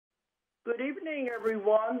Good evening,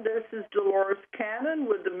 everyone. This is Dolores Cannon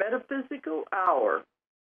with the Metaphysical Hour.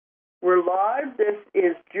 We're live. This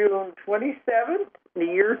is June 27th, the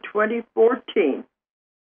year 2014.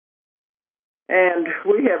 And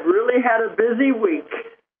we have really had a busy week.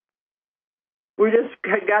 We just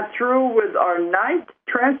got through with our 9th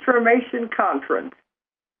Transformation Conference,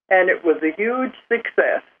 and it was a huge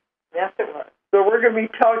success. Yes, it was. So we're going to be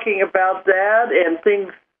talking about that and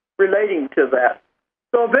things relating to that.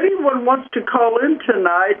 So if anyone wants to call in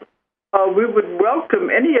tonight, we would welcome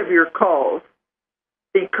any of your calls.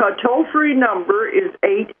 The toll-free number is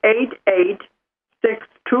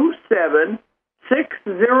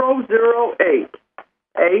 888-627-6008.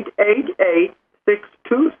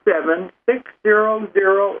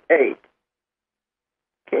 888-627-6008.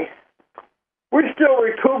 Okay. We're still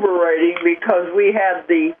recuperating because we had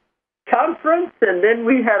the conference and then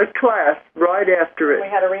we had a class right after it. We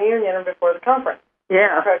had a reunion before the conference.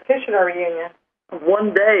 Yeah. A practitioner reunion.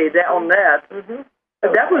 One day on that. Mm-hmm.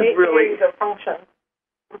 That was 8 really... days of function.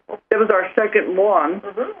 That was our second one.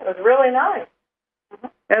 Mm-hmm. It was really nice. Mm-hmm.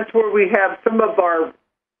 That's where we have some of our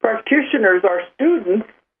practitioners, our students,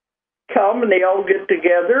 come and they all get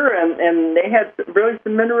together and they had really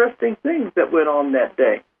some interesting things that went on that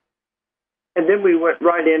day. And then we went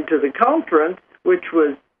right into the conference, which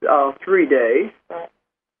was 3 days. Right.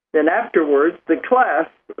 Then afterwards, the class,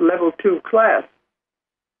 level 2 class.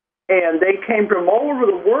 And they came from all over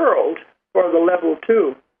the world for the level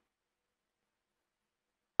 2.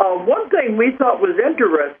 One thing we thought was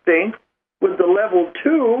interesting with the level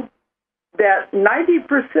 2, that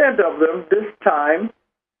 90% of them this time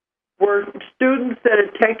were students that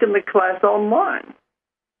had taken the class online.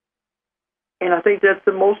 And I think that's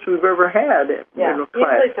the most we've ever had in a class.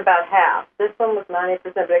 Usually it's about half. This one was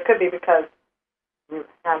 90%, but it could be because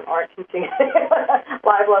aren't teaching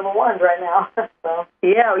live level 1s right now. So.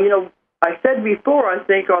 Yeah, I said before, I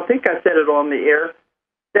think I said it on the air,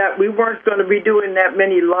 that we weren't going to be doing that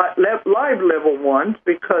many live level 1s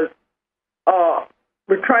because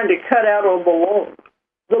we're trying to cut out on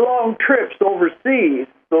the long trips overseas,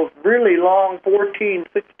 those really long 14,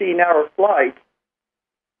 16-hour flights.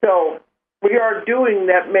 So we are doing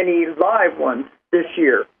that many live ones this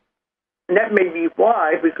year. And that may be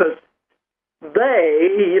why, because they,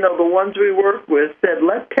 the ones we work with, said,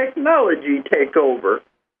 let technology take over,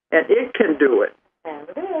 and it can do it. And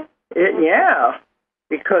it is. Yeah,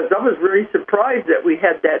 because I was really surprised that we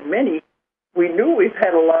had that many. We knew we've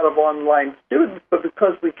had a lot of online students, but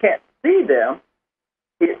because we can't see them,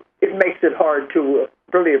 it makes it hard to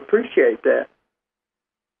really appreciate that.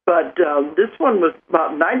 But this one was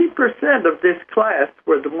about 90% of this class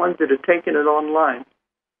were the ones that had taken it online.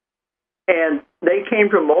 And they came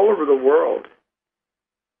from all over the world.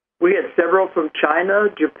 We had several from China,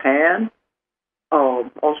 Japan,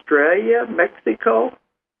 Australia, Mexico.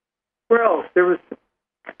 Where else? There was...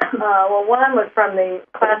 well, one was from the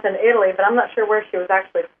class in Italy, but I'm not sure where she was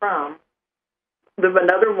actually from.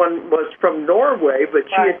 Another one was from Norway, but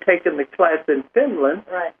she had taken the class in Finland.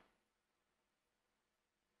 Right.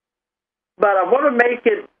 But I want to make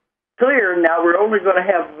it clear now we're only going to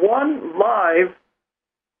have one live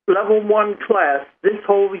level 1 class this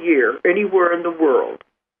whole year, anywhere in the world.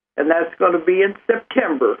 And that's going to be in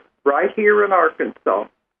September, right here in Arkansas.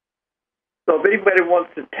 So if anybody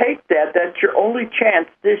wants to take that, that's your only chance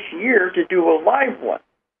this year to do a live one.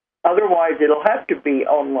 Otherwise, it'll have to be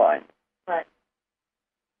online. Right.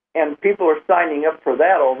 And people are signing up for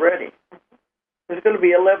that already. There's going to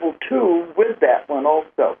be a level 2 with that one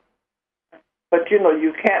also. But,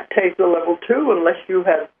 you can't take the level 2 unless you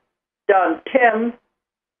have done 10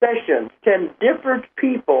 sessions, 10 different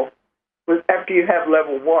people after you have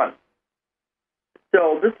level 1.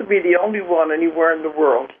 So this will be the only one anywhere in the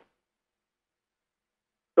world.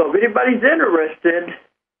 So if anybody's interested,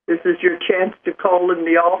 this is your chance to call in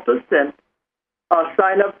the office and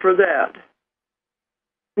sign up for that.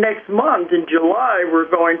 Next month, in July, we're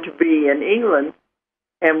going to be in England,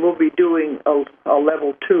 and we'll be doing a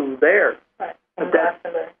level 2 there. Right. But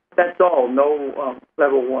that's all, no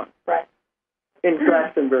level 1. Right. In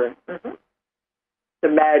Glastonbury. Mm-hmm. The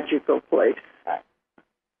magical place. Right.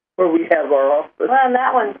 Where we have our office. Well, and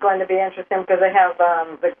that one's going to be interesting because they have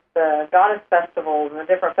the goddess festivals and the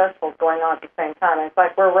different festivals going on at the same time. And it's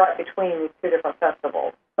like we're right between these 2 different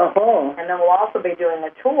festivals. Uh-huh. And then we'll also be doing a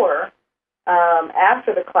tour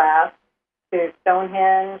after the class to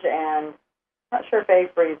Stonehenge and I'm not sure if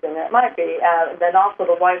Avery's in there. It might be. Then also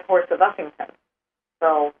the White Horse of Uffington.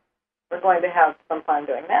 So we're going to have some fun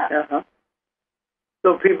doing that. Uh-huh.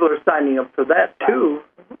 So people are signing up for that too,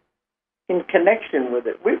 right. In connection with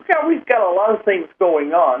it. We've got a lot of things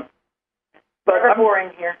going on. But Never boring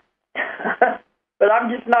here. but I'm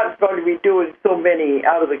just not going to be doing so many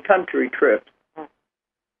out-of-the-country trips.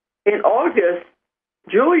 In August,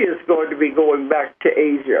 Julia's going to be going back to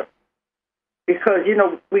Asia because,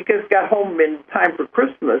 we just got home in time for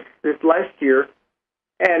Christmas this last year,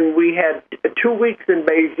 and we had 2 weeks in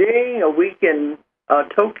Beijing, a week in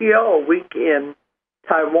Tokyo, a week in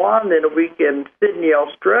Taiwan, and a week in Sydney,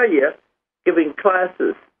 Australia, giving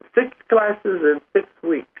classes, 6 classes in 6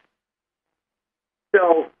 weeks.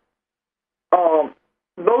 So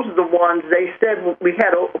those are the ones they said. We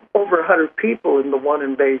had over 100 people in the one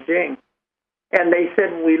in Beijing, and they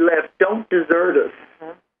said when we left, don't desert us.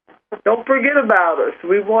 Don't forget about us.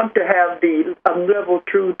 We want to have the level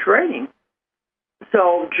 2 training.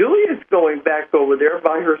 So Julia's going back over there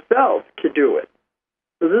by herself to do it.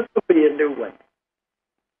 So this will be a new one.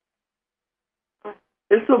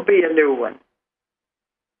 This will be a new one.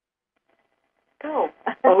 Go.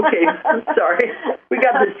 Okay, I'm sorry. We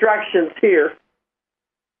got distractions here.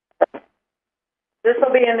 This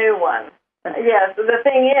will be a new one. Yes, the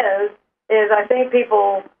thing is I think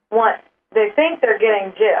people they think they're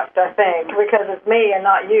getting gypped, I think, because it's me and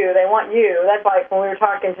not you. They want you. That's like when we were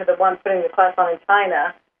talking to the one putting the class on in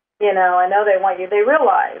China. I know they want you. They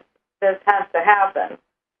realize this has to happen.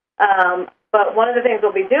 But one of the things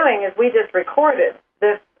we'll be doing is we just recorded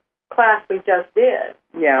this class we just did.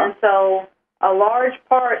 Yeah. And so a large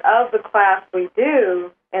part of the class we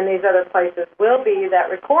do in these other places will be that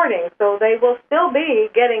recording. So they will still be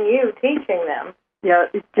getting you teaching them. Yeah.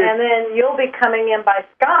 And then you'll be coming in by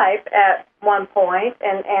Skype at one point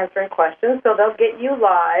and answering questions. So they'll get you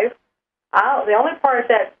live. The only part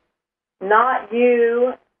that's not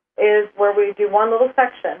you is where we do one little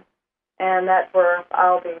section. And that's where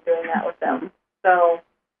I'll be doing that with them. So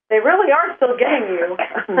they really are still getting you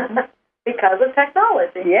because of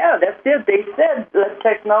technology. Yeah, that's it. They said let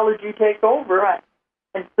technology take over. Right.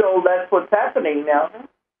 And so that's what's happening now.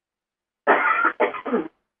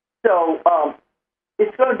 So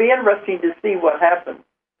it's going to be interesting to see what happens.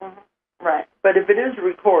 Right. But if it is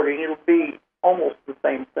recording, it'll be almost the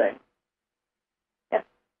same thing. Yeah.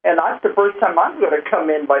 And that's the first time I'm going to come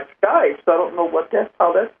in by Skype, so I don't know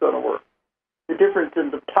how that's going to work. The difference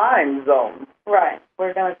in the time zones. Right.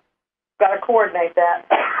 We're got to coordinate that.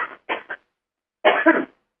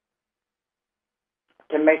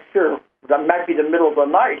 To make sure. That might be the middle of the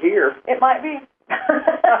night here. It might be.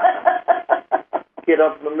 Get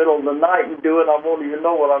up in the middle of the night and do it, I won't even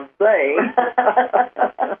know what I'm saying.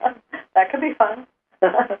 That could be fun.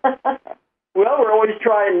 Well, we're always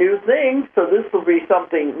trying new things, so this will be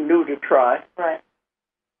something new to try. Right.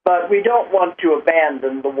 But we don't want to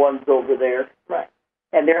abandon the ones over there. Right.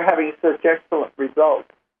 And they're having such excellent results.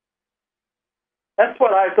 That's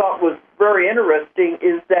what I thought was very interesting,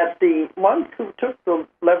 is that the ones who took the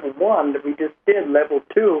level 1 that we just did, level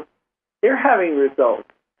 2, they're having results.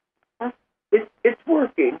 Huh? It's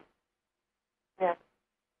working. Yeah.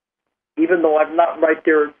 Even though I'm not right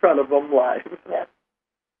there in front of them live. Yes.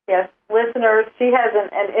 Yes. Listeners, she has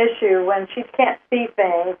an issue when she can't see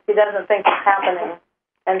things. She doesn't think it's happening.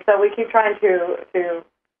 And so we keep trying to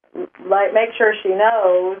make sure she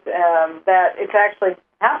knows that it's actually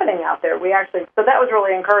happening out there. So that was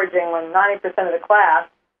really encouraging when 90% of the class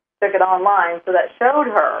took it online. So that showed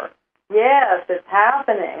her, yes, it's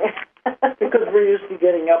happening. Because we're used to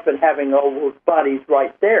getting up and having all those bodies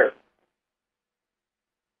right there.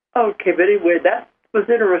 Okay, but anyway, that was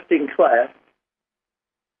an interesting class.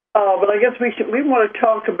 But I guess we want to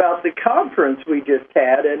talk about the conference we just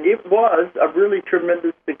had, and it was a really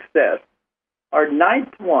tremendous success. Our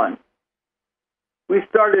 9th one. We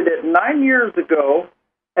started it 9 years ago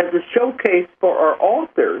as a showcase for our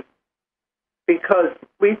authors, because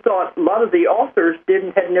we thought a lot of the authors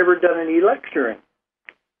had never done any lecturing.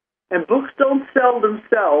 And books don't sell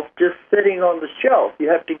themselves just sitting on the shelf. You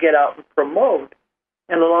have to get out and promote.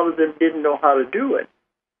 And a lot of them didn't know how to do it.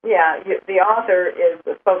 Yeah, the author is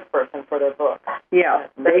the spokesperson for their book. Yeah,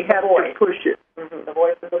 they have to push it. Mm-hmm. The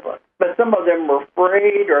voice of the book. But some of them were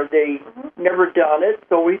afraid, or they never done it.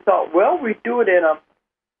 So we thought, well, we do it in a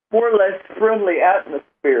more or less friendly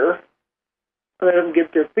atmosphere. Let them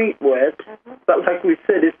get their feet wet. But like we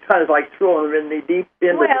said, it's kind of like throwing them in the deep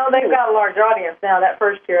end. Well, they've got a large audience now. That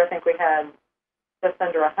first year, I think we had just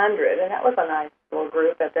under 100, and that was a nice little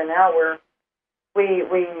group. But then now we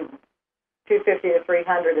 250 to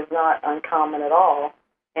 300 is not uncommon at all,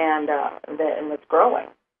 and it's growing.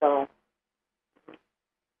 So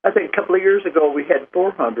I think a couple of years ago we had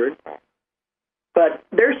 400. But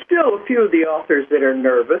there's still a few of the authors that are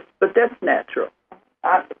nervous, but that's natural.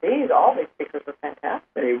 All these speakers were fantastic.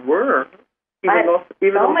 They were.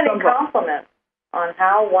 So many compliments on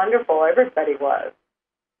how wonderful everybody was.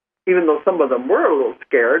 even though some of them were a little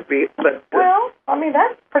scared. But well, I mean,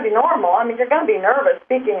 that's pretty normal. I mean, you're going to be nervous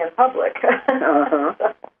speaking in public.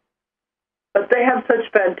 uh-huh. But they have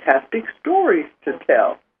such fantastic stories to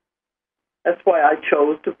tell. That's why I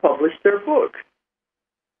chose to publish their books.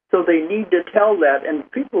 So they need to tell that,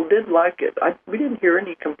 and people did like it. We didn't hear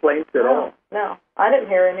any complaints at all. No, I didn't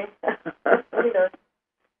hear any either.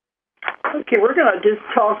 Okay, we're going to just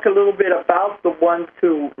talk a little bit about the ones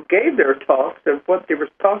who gave their talks and what they were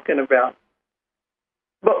talking about.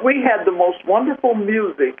 But we had the most wonderful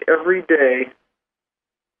music every day.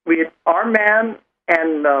 We had Armand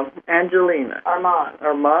and Angelina. Armand,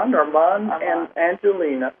 and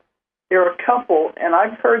Angelina. They're a couple, and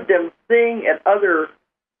I've heard them sing at other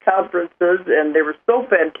conferences, and they were so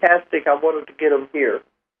fantastic, I wanted to get them here.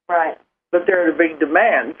 Right. But they're in a big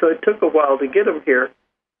demand, so it took a while to get them here.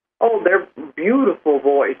 Oh, they're beautiful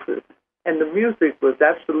voices, and the music was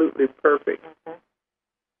absolutely perfect. Mm-hmm.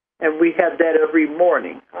 And we had that every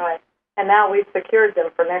morning. Right. And now we've secured them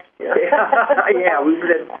for next year. Yeah, we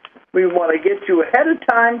said we want to get you ahead of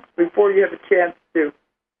time before you have a chance to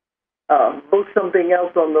book something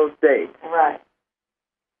else on those dates. Right.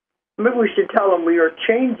 Maybe we should tell them we are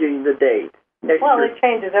changing the date next year. It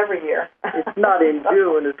changes every year. It's not in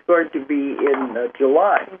June. It's going to be in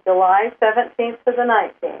July. July 17th to the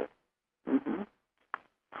 19th. Mm-hmm.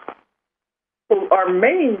 Well, our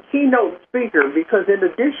main keynote speaker, because in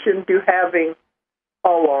addition to having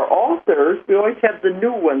all our authors, we always have the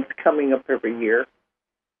new ones coming up every year.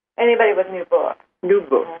 Anybody with new books. New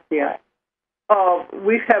books, mm-hmm. Yeah.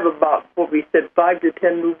 We have about, 5 to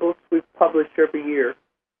 10 new books we publish every year.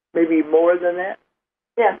 Maybe more than that?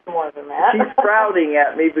 Yes, more than that. She's frowning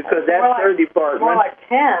at me because that's her department. More like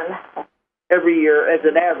 10. Every year as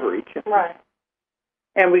an average. Right.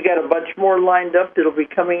 And we got a bunch more lined up that'll be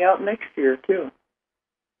coming out next year, too.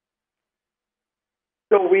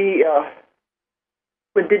 So we,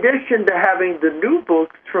 in addition to having the new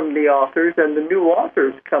books from the authors and the new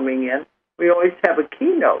authors coming in, we always have a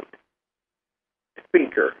keynote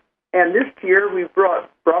speaker. And this year we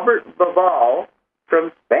brought Robert Baval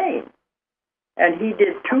from Spain. And he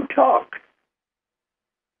did 2 talks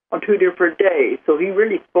on 2 different days. So he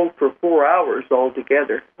really spoke for 4 hours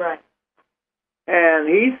altogether. Right. And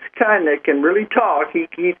he's kind of can really talk.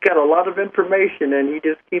 He's got a lot of information, and he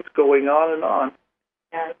just keeps going on and on.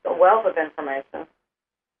 Yeah, it's a wealth of information.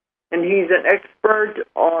 And he's an expert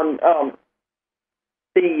on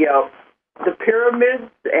the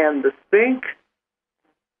pyramids and the Sphinx.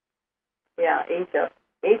 Yeah, Egypt.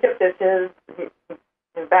 Egypt is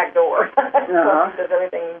his back door. Uh-huh. He does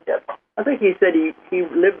everything Egypt. I think he said he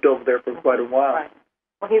lived over there for quite a while. Right.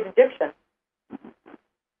 Well, he's Egyptian.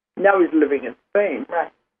 Now he's living in Spain.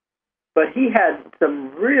 Right. But he had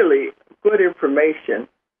some really good information.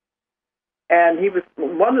 And he was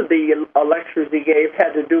one of the lectures he gave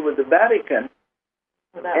had to do with the Vatican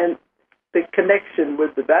and the connection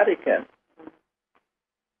with the Vatican.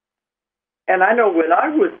 And I know when I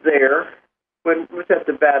was there, when I was at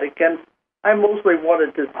the Vatican, I mostly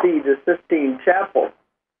wanted to see the Sistine Chapel.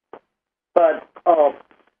 But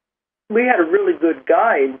we had a really good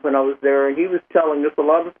guide when I was there, and he was telling us a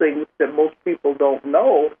lot of things that most people don't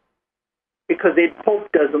know because the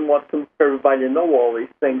Pope doesn't want everybody to know all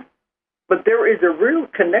these things. But there is a real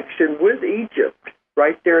connection with Egypt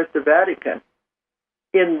right there at the Vatican.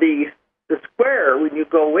 In the square, when you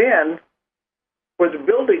go in, where the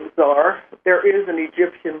buildings are, there is an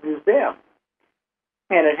Egyptian museum.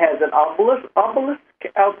 And it has an obelisk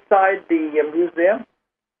outside the museum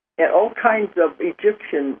and all kinds of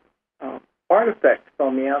Egyptian artifacts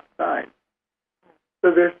on the outside.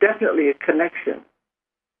 So there's definitely a connection.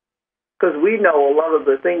 Because we know a lot of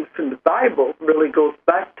the things from the Bible really goes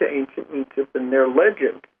back to ancient Egypt and their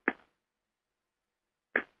legend.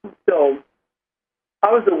 So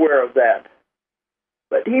I was aware of that.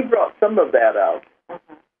 But he brought some of that out.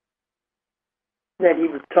 Mm-hmm. Then he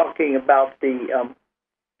was talking about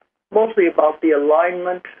mostly about the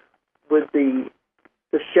alignment with the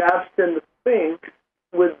shafts in the Sphinx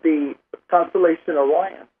with the constellation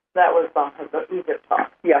Orion. That was the Egypt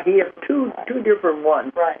talk. Yeah, he had two different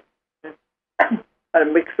ones. Right. I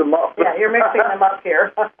mix them up. Yeah, you're mixing them up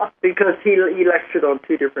here. Because he lectured on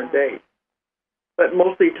 2 different days. But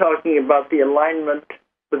mostly talking about the alignment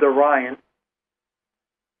with Orion.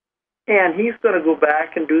 And he's going to go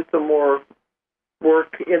back and do some more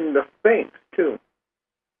work in the Sphinx, too.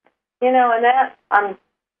 You know, and that,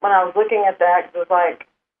 when I was looking at that, it was like,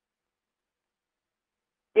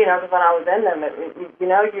 you know, because when I was in them,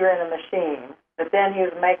 you're in a machine. But then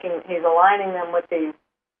he's aligning them with these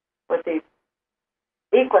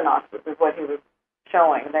equinoxes is what he was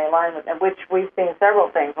showing. They align with, which we've seen several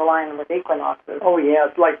things align with equinoxes. Oh, yeah,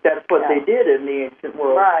 it's like that's what they did in the ancient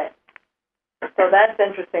world. Right. So that's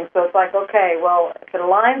interesting. So it's like, okay, well, if it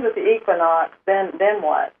aligns with the equinox, then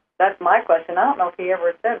what? That's my question. I don't know if he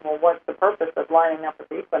ever said, well, what's the purpose of lining up with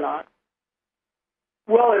the equinox?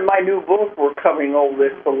 Well, in my new book, we're covering all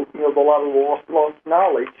this, so, a lot of lost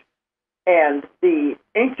knowledge. And the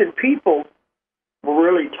ancient people were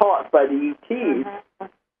really taught by the ETs,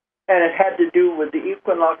 and it had to do with the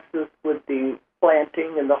equinoxes, with the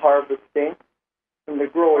planting and the harvesting and the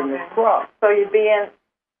growing of crops. So you'd be in...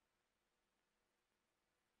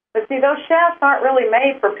 But see, those shafts aren't really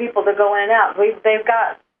made for people to go in and out. They've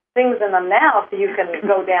got things in them now so you can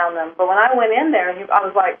go down them. But when I went in there, I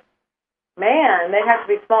was like, man, they have to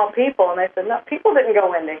be small people. And they said, no, people didn't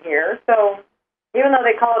go into here. So even though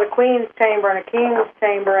they call it a queen's chamber and a king's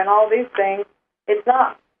chamber and all these things, it's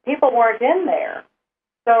not, people weren't in there.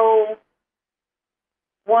 So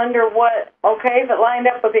wonder what, okay, if it lined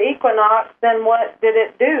up with the equinox, then what did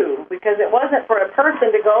it do? Because it wasn't for a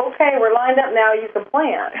person to go, okay, we're lined up now, you can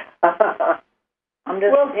plant. I'm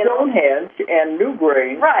just, Stonehenge and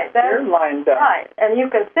Newgrange, right, they're lined up. Right, and you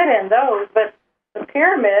can sit in those, but the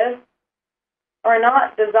pyramids are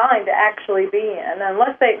not designed to actually be in,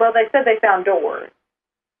 unless they said they found doors.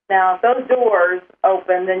 Now, if those doors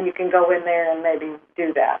open, then you can go in there and maybe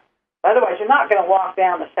do that. Otherwise, you're not going to walk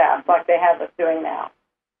down the shaft like they have us doing now.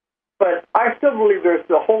 But I still believe there's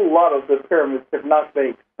a whole lot of the pyramids that have not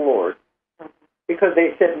been explored, because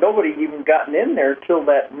they said nobody even gotten in there till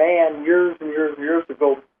that man years and years and years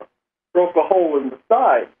ago broke a hole in the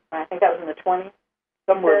side. I think that was in the 20s.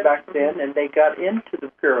 Somewhere back then, and they got into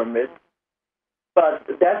the pyramids. But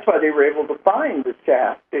that's why they were able to find the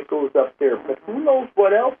shaft that goes up there. But who knows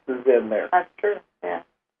what else is in there? That's true, yeah.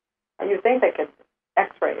 And you think they could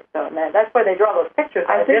X-ray it, so that's why they draw those pictures.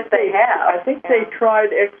 I think they tried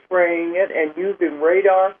X-raying it and using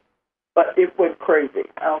radar, but it went crazy.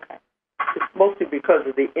 Okay. It's mostly because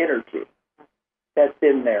of the energy that's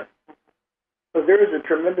in there. So there is a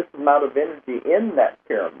tremendous amount of energy in that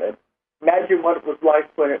pyramid. Imagine what it was like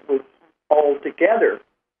when it was all together,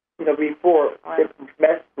 before it was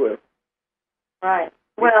messed with. Right.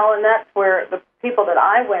 Well, and that's where the people that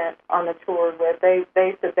I went on the tour with, they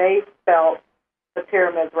said they felt the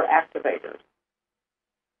pyramids were activators.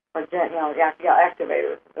 Or,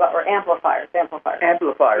 activators. Or amplifiers.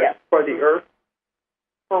 Amplifiers, yes. For the earth?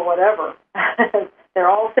 For whatever. They're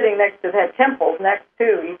all sitting next to, they had temples next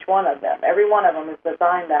to each one of them. Every one of them is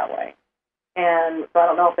designed that way. And so I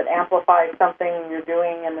don't know if it amplifies something you're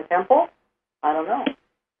doing in the temple. I don't know.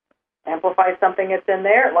 Amplifies something that's in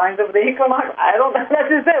there. It lines up with the equinox. I don't know. That's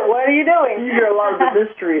just it. What are you doing? You hear a lot of the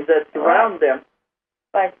mysteries that surround them.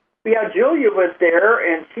 Like, yeah, Julia was there,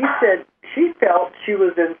 and she said she felt she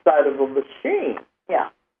was inside of a machine. Yeah,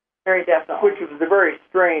 very definitely. Which was a very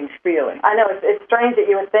strange feeling. I know. It's strange that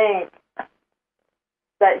you would think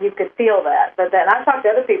that you could feel that. But then I talked to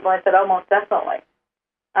other people, and I said, oh, most definitely.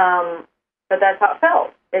 But that's how it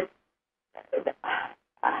felt.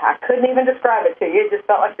 I couldn't even describe it to you. It just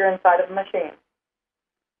felt like you're inside of a machine.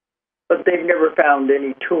 But they've never found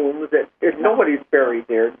any tombs. Nobody's buried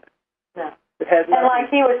there. No. And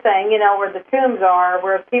like he was saying, where the tombs are,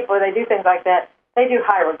 where people, they do things like that, they do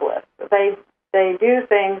hieroglyphs. They do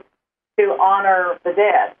things to honor the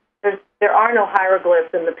dead. There are no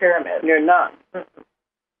hieroglyphs in the pyramids. There are none.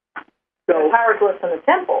 There's hieroglyphs in the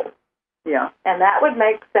temples. Yeah. And that would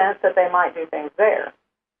make sense that they might do things there,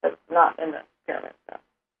 but not in the pyramids. So.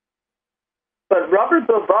 But Robert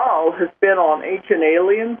Laval has been on Ancient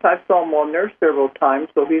Aliens. I saw him on there several times,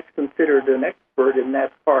 so he's considered an expert in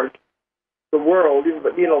that part of the world.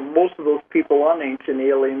 But, most of those people on Ancient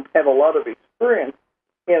Aliens have a lot of experience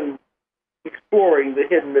in exploring the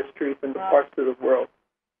hidden mysteries in the parts of the world.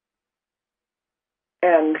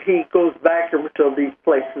 And he goes back to these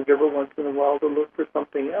places every once in a while to look for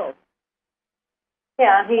something else.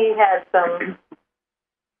 Yeah, he had some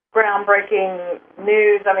groundbreaking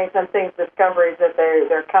news. Some discoveries that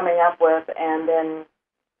they're coming up with, and then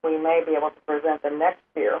we may be able to present them next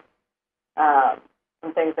year.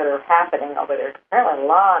 Some things that are happening over there. Apparently, a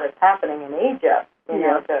lot is happening in Egypt.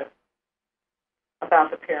 About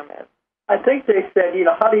the pyramids. I think they said,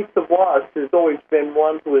 Hadi Sawas has always been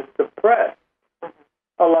one who has suppressed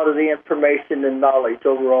a lot of the information and knowledge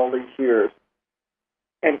over all these years,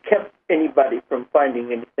 and kept anybody from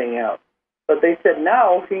finding anything out. But they said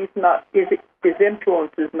now he's not. His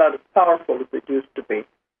influence is not as powerful as it used to be.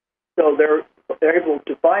 So they're able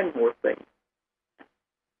to find more things.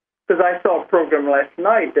 Because I saw a program last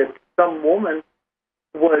night that some woman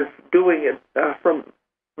was doing it from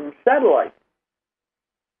satellite.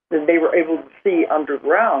 that they were able to see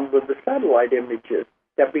underground with the satellite images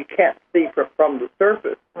that we can't see from the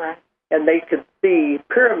surface. Right. And they could see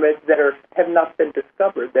pyramids that have not been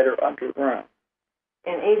discovered that are underground.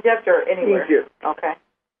 In Egypt or anywhere? Egypt. Okay.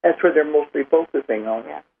 That's where they're mostly focusing on.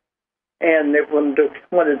 Yeah. And they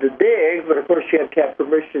wanted to dig, but of course you have to have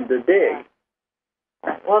permission to dig.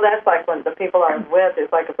 Right. Well, that's like when the people I was with,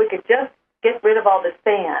 it's like if we could just get rid of all the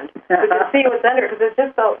sand, we could see what's under it, because it's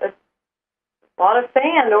just it's a lot of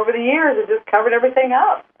sand over the years. It just covered everything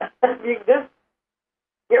up. You just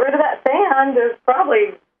get rid of that sand, there's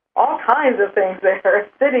probably all kinds of things there,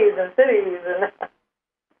 cities and cities. And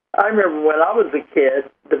I remember when I was a kid,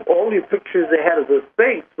 the only pictures they had of the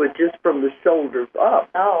Sphinx was just from the shoulders up.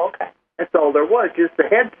 Oh, okay. That's all there was, just the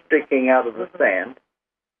head sticking out of the sand.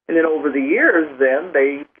 And then over the years, then,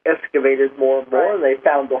 they excavated more and more, and they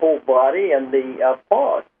found the whole body and the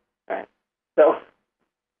paws. Right. So,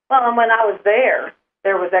 well, and when I was there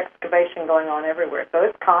was excavation going on everywhere, so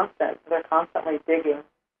it's constant. They're constantly digging.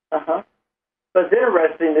 Uh-huh. But it's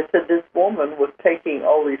interesting, they said this woman was taking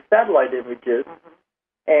all these satellite images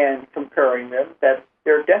and comparing them, that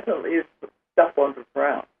there definitely is stuff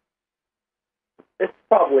underground. It's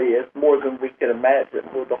probably more than we can imagine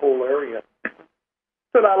with the whole area.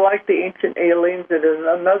 But I like the ancient aliens, and there's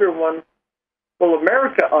another one, well,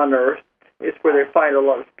 America Unearthed is where they find a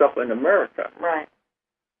lot of stuff in America. Right.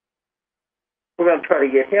 We're going to try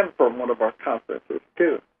to get him from one of our conferences,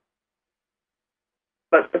 too.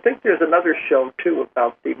 But I think there's another show, too,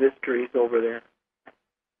 about the mysteries over there.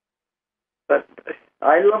 But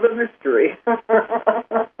I love a mystery.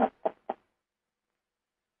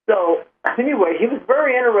 So, anyway, he was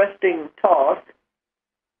very interesting talk.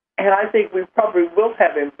 And I think we probably will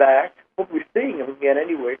have him back. We'll be seeing him again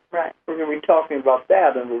anyway. Right. We're going to be talking about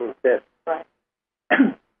that in a little bit. Right.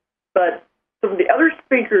 But some of the other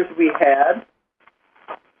speakers we had,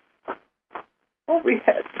 well, we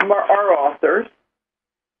had some of our authors.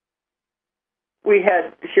 We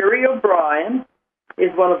had Sherry O'Brien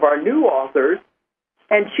is one of our new authors,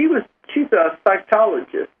 and she's a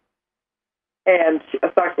psychologist and a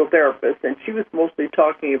psychotherapist, and she was mostly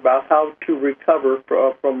talking about how to recover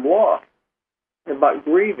from loss, about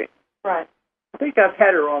grieving. Right. I think I've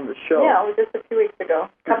had her on the show. Yeah, it was just a few weeks ago,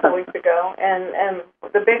 a couple of weeks ago, and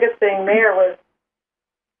the biggest thing there was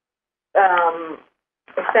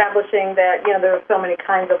establishing that, there are so many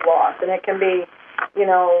kinds of loss, and it can be,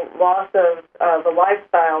 loss of a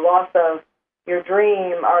lifestyle, loss of your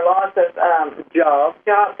dream, or loss of job,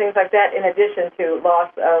 things like that, in addition to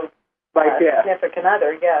loss of significant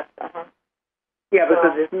other, yes. Uh-huh. Yeah,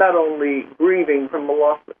 because it's not only grieving from the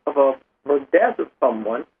loss of the death of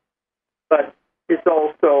someone, but it's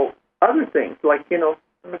also other things, like, a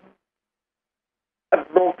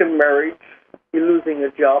broken marriage, you losing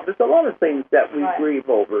a job. There's a lot of things that we grieve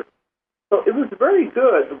over. So it was very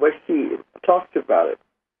good the way she talked about it.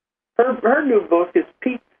 Her new book is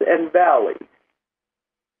Peaks and Valleys,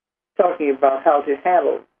 talking about how to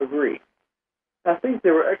handle the grief. I think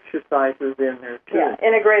there were exercises in there, too. Yeah,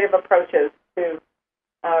 integrative approaches to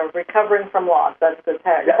recovering from loss. That's the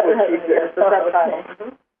tag. That's what she said. The subtitle.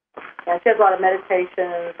 Mm-hmm. Yeah, she has a lot of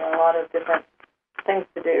meditations and a lot of different things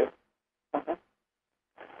to do. Uh-huh.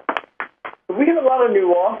 We have a lot of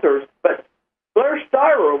new authors, but Blair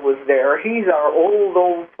Styro was there. He's our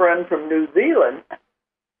old friend from New Zealand,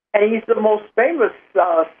 and he's the most famous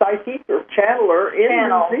psychic or channeler in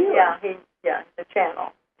New Zealand. Yeah, he's a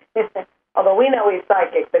channel. Although we know he's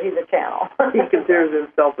psychic, but he's a channel. He considers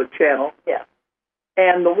himself a channel. Yeah.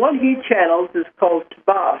 And the one he channels is called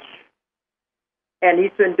Tabash. And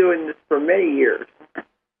he's been doing this for many years.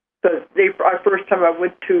 Because our first time I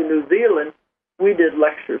went to New Zealand, we did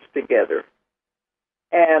lectures together.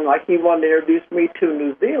 And he wanted to introduce me to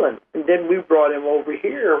New Zealand. And then we brought him over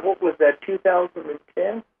here. What was that,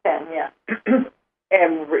 2010? 10, yeah.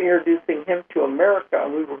 And we were introducing him to America.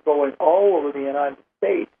 And we were going all over the United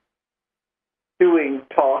States doing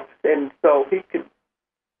talks, and so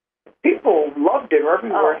people loved him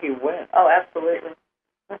everywhere he went. Oh, absolutely.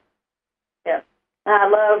 Yes. And I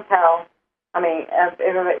loved how,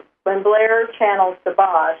 when Blair channels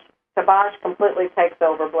Tabash completely takes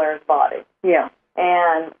over Blair's body. Yeah.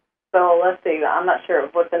 And so, let's see, I'm not sure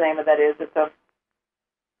what the name of that is. It's what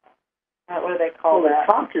do they call that?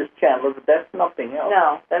 The conscious channeler, but that's something else.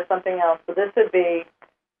 No, that's something else. So this would be,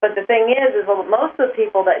 but the thing is most of the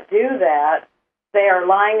people that do that, they are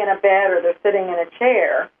lying in a bed or they're sitting in a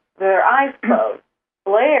chair, their eyes closed.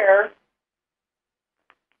 Blair,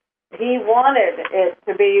 he wanted it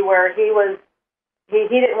to be where he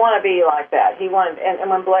didn't want to be like that. He wanted, and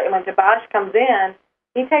when Tabash comes in,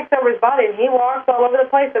 he takes over his body and he walks all over the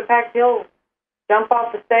place. In fact, he'll jump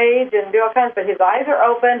off the stage and do all kinds, but his eyes are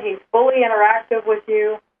open. He's fully interactive with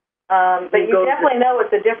you. But you definitely know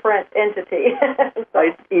it's a different entity.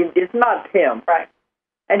 So, it's not him. Right.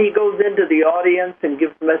 And he goes into the audience and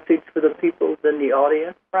gives message for the people in the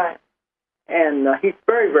audience. Right. And he's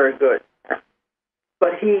very, very good.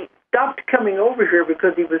 But he stopped coming over here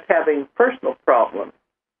because he was having personal problems.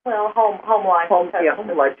 Well, home life. Home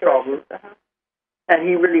life problems. And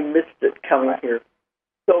he really missed it coming here.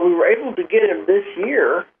 So we were able to get him this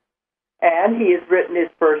year, and he has written his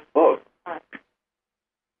first book. Right.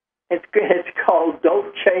 It's called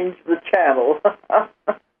Don't Change the Channel.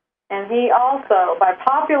 And he also, by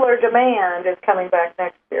popular demand, is coming back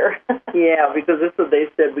next year. Yeah, because that's what they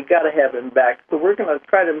said. We got to have him back. So we're going to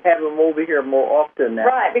try to have him over here more often now.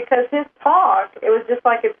 Right, because his talk, it was just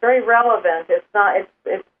like it's very relevant. It's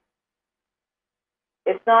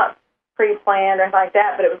not pre-planned or anything like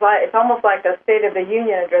that, but it's almost like a State of the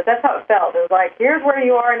Union address. That's how it felt. It was like, here's where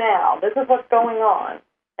you are now. This is what's going on.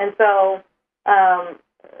 And so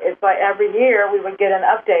it's like every year we would get an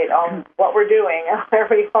update on what we're doing and where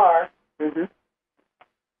we are. Mm-hmm.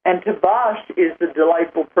 And Tabash is a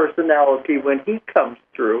delightful personality when he comes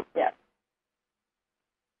through. Yeah.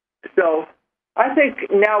 So I think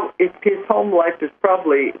now his home life is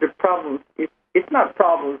probably the problems. It's not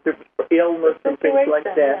problems, it's illness and things like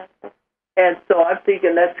that. Yeah. And so I'm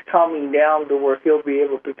thinking that's calming down to where he'll be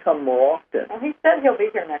able to come more often. Well, he said he'll be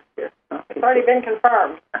here next year. It's already been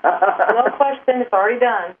confirmed. No question, it's already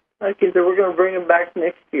done. Okay, so we're going to bring him back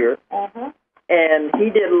next year. Mm-hmm. And he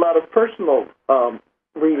did a lot of personal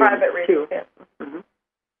readings, private readings, too. Yes. Mm-hmm.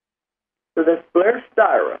 So that's Blair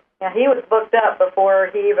Styra. Yeah, he was booked up before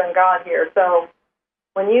he even got here. So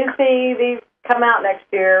when you see these come out next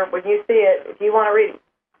year, when you see it, if you want to read,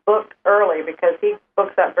 book early because he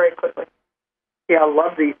books up very quickly. Yeah, I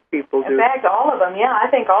love these people. In fact, all of them, yeah. I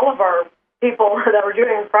think all of our people that were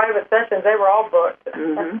doing private sessions, they were all booked.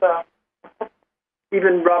 Mm-hmm. So,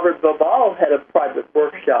 even Robert Babal had a private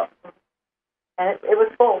workshop. And it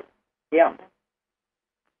was full. Yeah.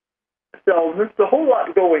 So there's a whole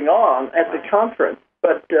lot going on at the conference.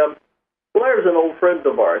 But Blair's an old friend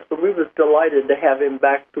of ours, so we was delighted to have him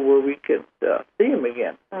back to where we could see him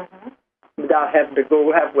again without having to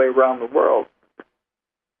go halfway around the world.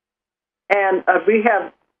 And we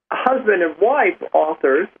have husband and wife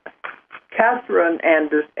authors, Catherine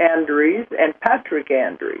Andrews and Patrick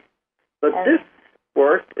Andrews. But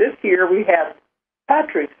this year we had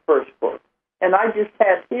Patrick's first book, and I just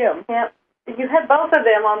had him. Yeah. You had both of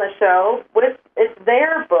them on the show. It's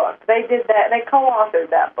their book. They did that. They co-authored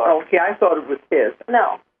that book. Okay, I thought it was his.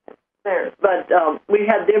 No, it's theirs. But we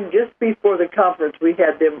had them just before the conference. We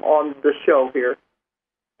had them on the show here.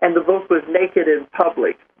 And the book was Naked in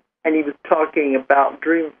Public, and he was talking about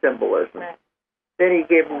dream symbolism. Right. Then he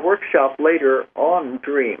gave a workshop later on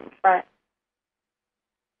dreams. Right.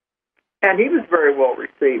 And he was very well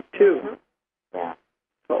received, too. Mm-hmm. Yeah.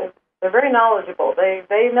 So they're very knowledgeable.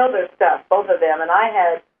 They know their stuff, both of them. And I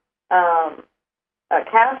had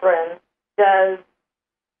Catherine does.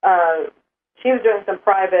 She was doing some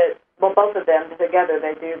private. Well, both of them together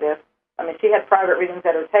they do this. I mean, she had private readings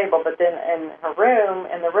at her table, but then in the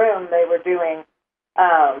room, they were doing.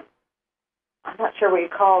 I'm not sure what you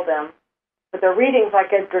call them, but they're readings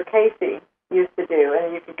like Edgar Casey used to do,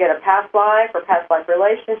 and you could get a past life or past life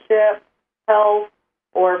relationship, health,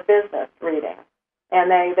 or business reading. And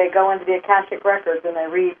they go into the Akashic Records and they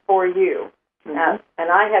read for you. Mm-hmm. And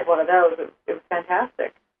I had one of those. It was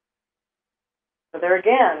fantastic. So there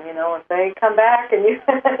again, if they come back and you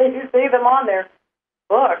you see them on their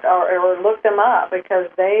book or look them up because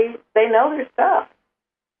they know their stuff.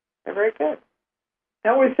 They're very good.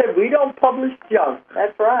 Now we said we don't publish junk.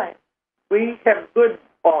 That's right. We have good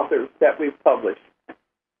authors that we publish.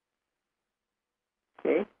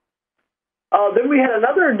 Okay. Then we had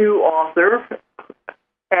another new author,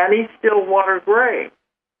 Annie Stillwater Gray.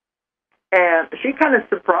 And she kind of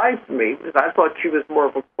surprised me because I thought she was more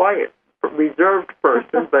of a quiet, reserved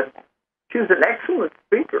person, but she was an excellent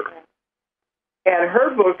speaker. And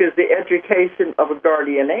her book is The Education of a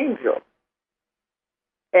Guardian Angel.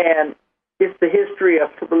 And it's the history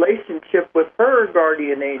of her relationship with her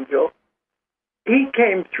guardian angel. He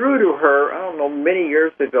came through to her, I don't know, many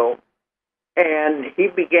years ago, and he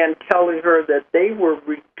began telling her that they were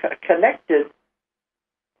connected.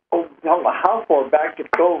 I don't know how far back it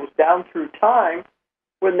goes, down through time,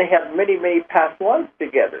 when they had many, many past lives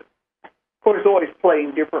together. Of course, always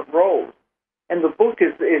playing different roles. And the book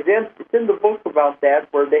it's in the book about that,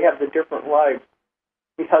 where they have the different lives,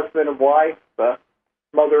 the husband and wife,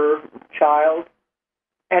 mother, child,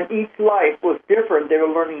 and each life was different. They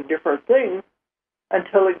were learning different things,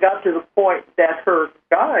 until it got to the point that her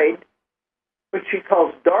guide, which she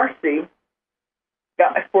calls Darcy,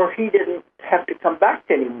 where he didn't have to come back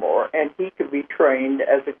anymore, and he could be trained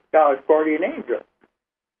as a guardian angel.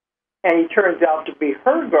 And he turns out to be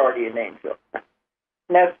her guardian angel.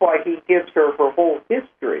 And that's why he gives her her whole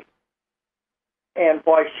history and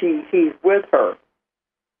why he's with her.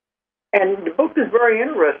 And the book is very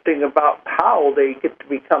interesting about how they get to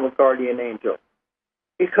become a guardian angel.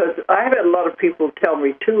 Because I had a lot of people tell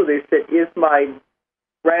me, too, they said, is my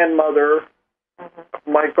grandmother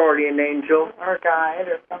my guardian angel? Or guide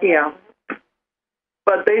or something. Yeah.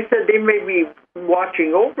 But they said they may be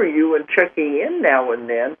watching over you and checking in now and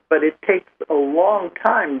then, but it takes a long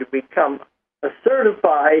time to become a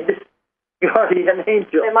certified guardian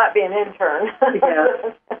angel. It might be an intern.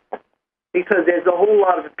 Yeah. Because there's a whole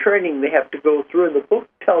lot of training they have to go through, and the book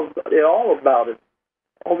tells it all about it,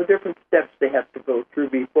 all the different steps they have to go through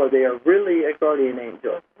before they are really a guardian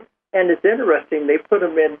angel. And it's interesting, they put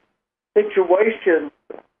them in situations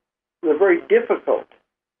that are very difficult,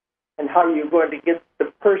 and how you're going to get the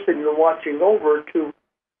person you're watching over to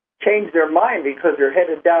change their mind because they're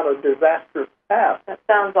headed down a disastrous path. That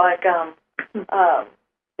sounds like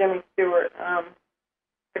Jimmy Stewart,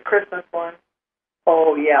 the Christmas one.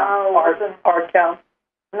 Oh, yeah. Our Town.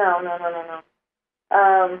 No.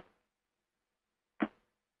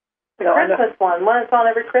 The Christmas one that's on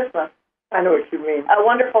every Christmas. I know what you mean. A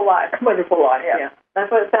Wonderful Life. Wonderful Life, yeah.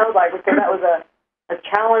 That's what it sounds like, because that was a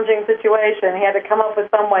challenging situation. He had to come up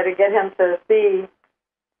with some way to get him to see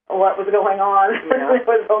what was going on. Yeah. It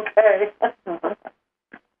was okay.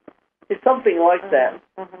 It's something like that.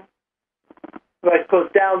 But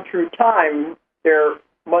goes down through time,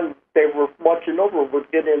 when they were watching over would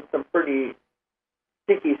get in some pretty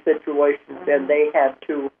sticky situations, and they had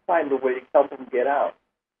to find a way to help them get out.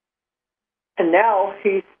 And now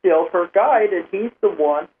he's still her guide, and he's the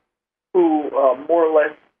one who more or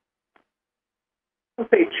less,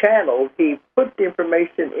 let's say, channeled. He put the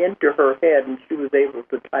information into her head, and she was able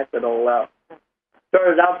to type it all out.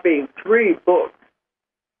 Started out being 3 books,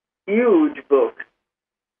 huge books.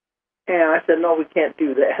 And I said, no, we can't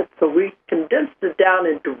do that. So we condensed it down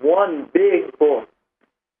into one big book,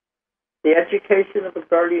 The Education of a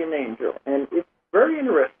Guardian Angel. And it's very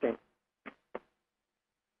interesting.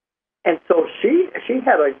 And so she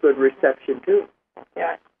had a good reception, too.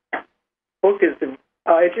 Yeah. Book is The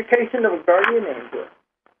Education of a Guardian Angel.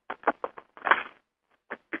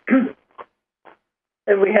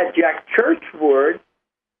 And we had Jack Churchward.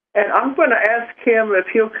 And I'm going to ask him if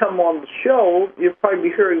he'll come on the show. You'll probably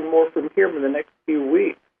be hearing more from him in the next few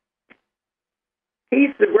weeks.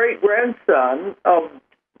 He's the great-grandson of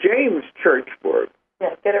James Churchward.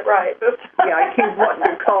 Yeah, get it right. Yeah, I keep wanting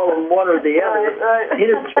to call him one or the other, right.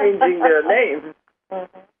 interchanging their names.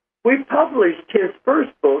 We published his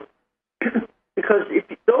first book because if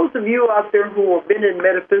those of you out there who have been in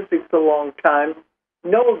metaphysics a long time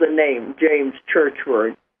know the name James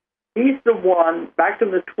Churchward. He's the one, back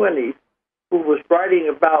in the 20s, who was writing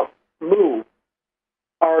about Mu,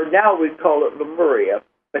 or now we call it Lemuria,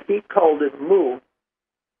 but he called it Mu.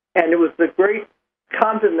 And it was the great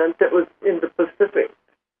continent that was in the Pacific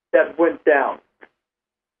that went down.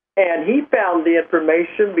 And he found the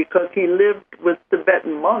information because he lived with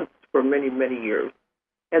Tibetan monks for many, many years,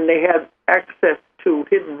 and they had access to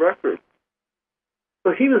hidden records.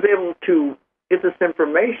 So he was able to get this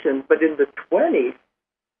information, but in the 20s,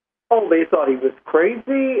 they thought he was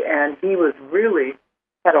crazy, and he was really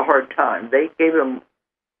had a hard time. They gave him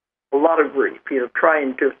a lot of grief,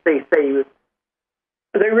 trying to say he was.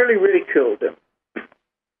 They really ridiculed him.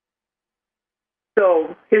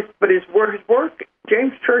 So his work,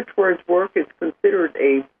 James Churchward's work, is considered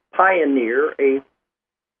a pioneer.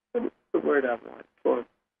 What's the word I want for?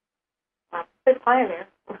 It's pioneer.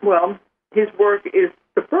 Well, his work is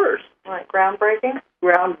the first. Like groundbreaking.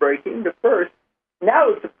 Groundbreaking, the first.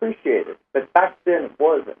 Now it's appreciated, but back then it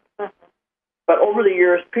wasn't. But over the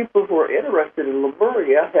years, people who are interested in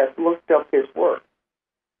Lemuria have looked up his work.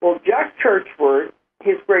 Well, Jack Churchward,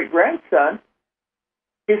 his great-grandson,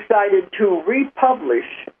 decided to republish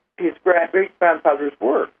his great-grandfather's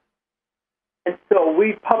work. And so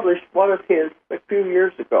we published one of his a few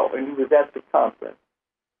years ago, and he was at the conference.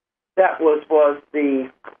 That was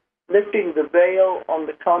the Lifting the Veil on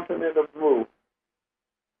the Continent of Mu.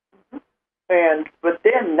 But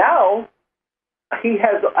then now he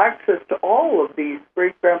has access to all of these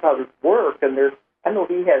great-grandfather's work, and I know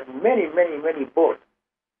he has many, many, many books.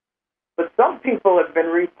 But some people have been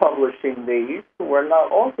republishing these who are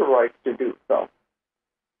not authorized to do so.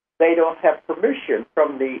 They don't have permission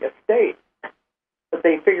from the estate, but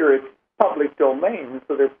they figure it's public domain,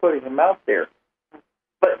 so they're putting them out there.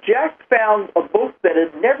 But Jack found a book that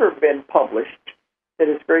had never been published that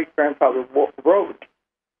his great-grandfather wrote.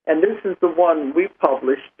 And this is the one we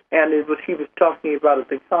published, and is what he was talking about at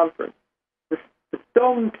the conference, the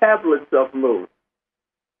Stone Tablets of Mu.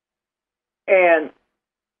 And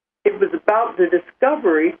it was about the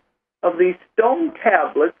discovery of these stone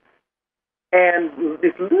tablets and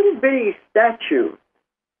these little bitty statues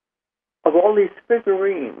of all these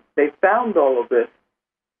figurines. They found all of this,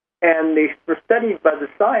 and they were studied by the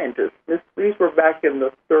scientists. These were back in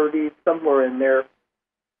the 30s, somewhere in there,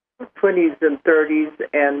 20s and 30s,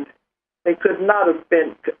 and they could not have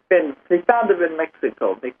been they found them in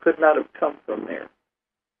Mexico. They could not have come from there.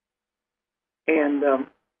 And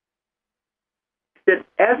that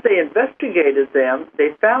as they investigated them, they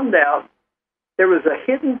found out there was a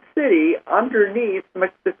hidden city underneath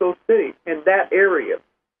Mexico City in that area.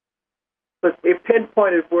 But they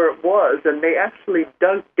pinpointed where it was, and they actually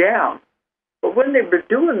dug down. But when they were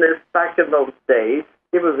doing this back in those days,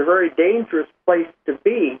 it was a very dangerous place to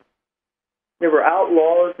be. There were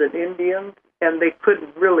outlaws and Indians, and they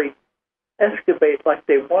couldn't really excavate like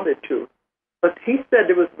they wanted to. But he said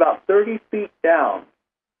it was about 30 feet down.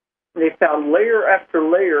 And they found layer after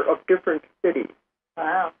layer of different cities.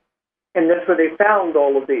 Wow. And that's where they found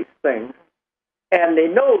all of these things. And they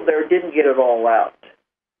know they didn't get it all out.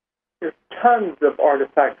 There's tons of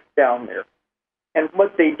artifacts down there. And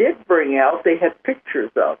what they did bring out, they had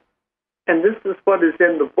pictures of. And this is what is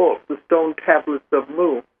in the book, the Stone Tablets of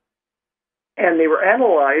Mu. And they were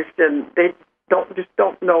analyzed, and they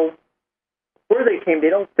don't know where they came. They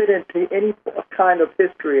don't fit into any kind of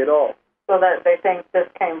history at all. So that they think this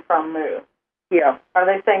came from Mu. Yeah. Are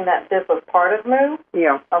they saying that this was part of Mu?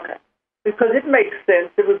 Yeah. Okay. Because it makes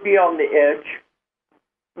sense. It would be on the edge.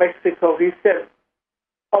 Mexico, he said,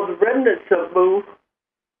 the remnants of Mu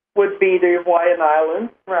would be the Hawaiian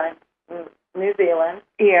Islands. Right. New Zealand.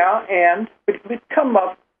 Yeah, and it would come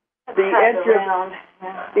up the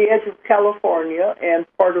edge of California and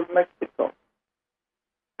part of Mexico.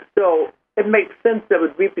 So it makes sense that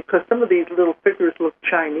would be because some of these little figures look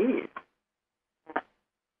Chinese.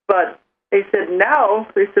 But they said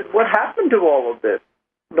what happened to all of this?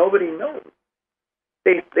 Nobody knows.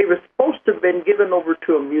 They were supposed to have been given over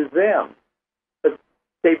to a museum, but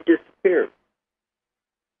they've disappeared.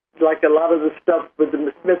 Like a lot of the stuff with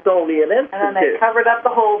the Smithsonian Institute. And then they covered up the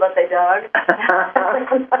hole that they dug.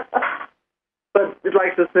 But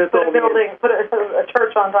like the Smithsonian... Put a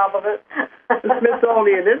church on top of it. The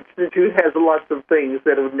Smithsonian Institute has lots of things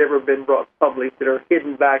that have never been brought public that are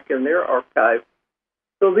hidden back in their archive.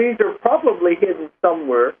 So these are probably hidden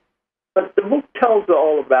somewhere, but the book tells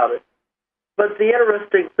all about it. But the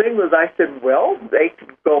interesting thing was I said, well, they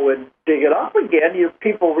could go and dig it up again. If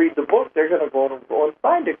people read the book, they're going to go and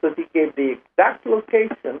find it because he gave the exact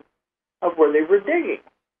location of where they were digging.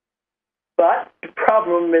 But the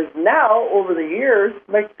problem is now, over the years,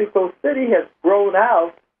 Mexico City has grown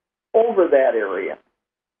out over that area.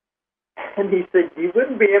 And he said you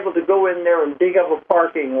wouldn't be able to go in there and dig up a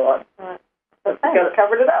parking lot. They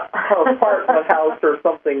covered it up. Or an apartment house or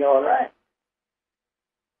something on it.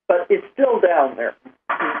 But it's still down there.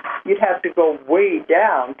 You'd have to go way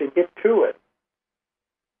down to get to it.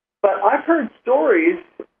 But I've heard stories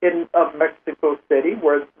of Mexico City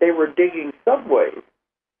where they were digging subways,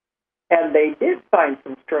 and they did find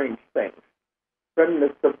some strange things,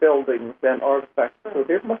 remnants of buildings and artifacts. So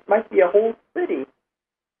there might be a whole city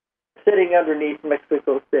sitting underneath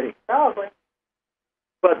Mexico City. Probably.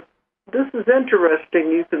 But this is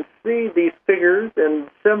interesting. You can see these figures and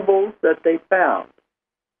symbols that they found.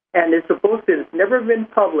 And it's a book that has never been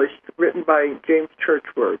published, written by James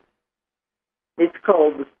Churchward. It's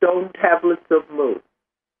called The Stone Tablets of Mu.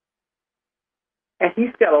 And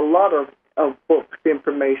he's got a lot of books,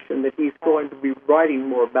 information that he's going to be writing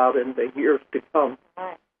more about in the years to come.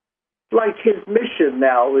 Like his mission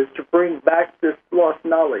now is to bring back this lost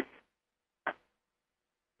knowledge.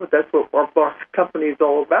 But that's what our company is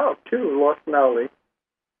all about, too, lost knowledge.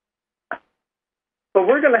 So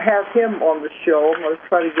we're going to have him on the show. I'm going to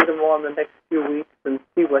try to get him on the next few weeks and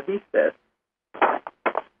see what he says.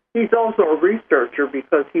 He's also a researcher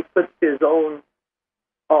because he puts his own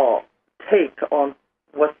take on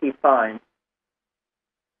what he finds.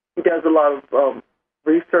 He does a lot of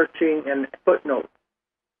researching and footnotes.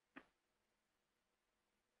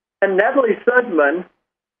 And Natalie Sudman,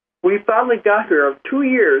 we finally got her. 2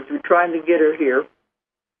 years we were trying to get her here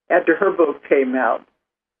after her book came out,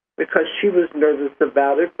 because she was nervous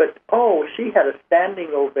about it, but, she had a standing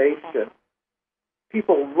ovation.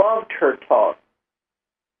 People loved her talk.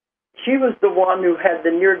 She was the one who had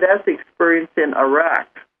the near-death experience in Iraq.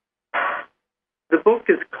 The book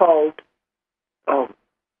is called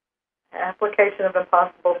Application of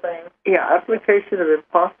impossible things. Yeah, application of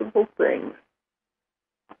impossible things.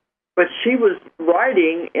 But she was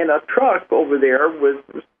riding in a truck over there with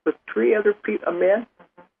 3 other men.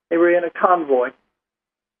 Mm-hmm. They were in a convoy.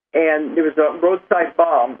 And there was a roadside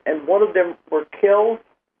bomb. And one of them were killed,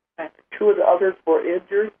 and 2 of the others were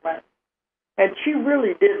injured. Right. And she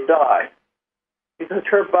really did die because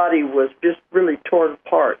her body was just really torn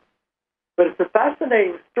apart. But it's a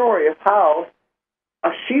fascinating story of how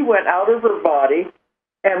she went out of her body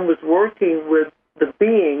and was working with the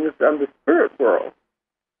beings of the spirit world,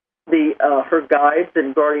 her guides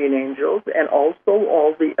and guardian angels, and also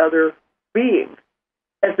all the other beings,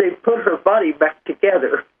 as they put her body back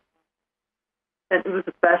together. And it was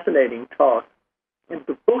a fascinating talk. And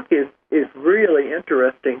the book is really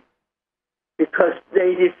interesting because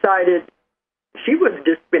they decided she would have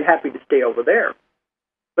just been happy to stay over there,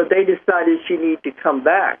 but they decided she needed to come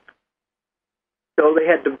back. So they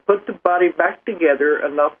had to put the body back together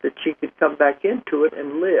enough that she could come back into it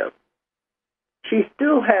and live. She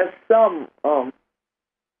still has some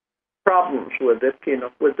problems with it,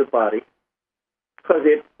 with the body, because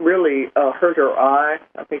it really hurt her eye.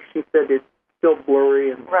 I think she said it's still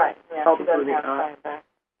blurry and right. Yeah, helped with the eye.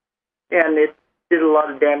 And it did a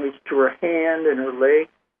lot of damage to her hand and her leg.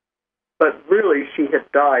 But really, she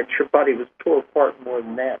had died. Her body was torn apart more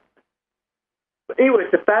than that. But anyway,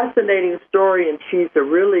 it's a fascinating story, and she's a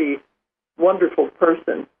really wonderful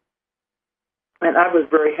person. And I was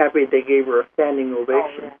very happy they gave her a standing ovation.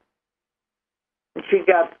 Oh, yeah. And she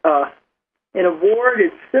got an award.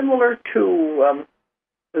 It's similar to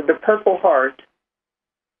the Purple Heart,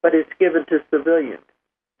 but it's given to civilians.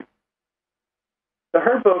 So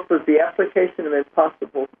her book was The Application of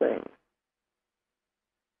Impossible Things.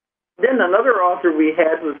 Then another author we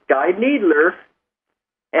had was Guy Needler,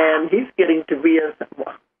 and he's getting to be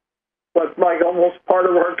what's like almost part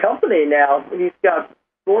of our company now. He's got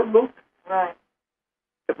 4 books that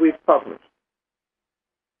we've published.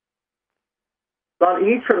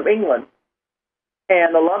 He's from England,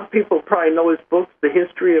 and a lot of people probably know his books, The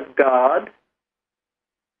History of God,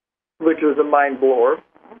 which was a mind blower.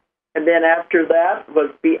 And then after that was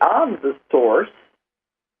Beyond the Source,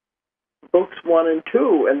 books 1 and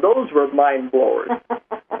 2, and those were mind blowers.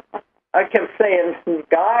 I kept saying,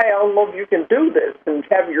 Guy, I don't know if you can do this, and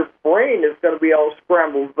your brain is going to be all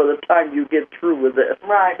scrambled by the time you get through with this.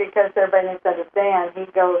 Right, because everybody needs to understand he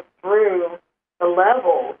goes through the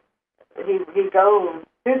levels. He goes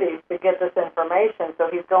to these to get this information, so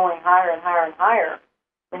he's going higher and higher and higher.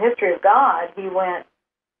 The History of God, he went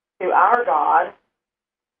to our God,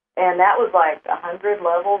 and that was like 100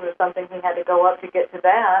 levels or something. He had to go up to get to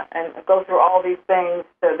that and go through all these things.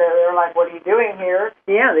 So they're like, what are you doing here?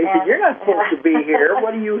 Yeah, they said, you're not supposed to be here.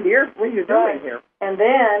 What are you here? What are you doing here? And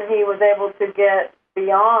then he was able to get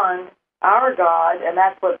beyond our God, and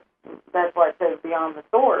that's what it says, beyond the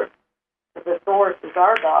source. The source is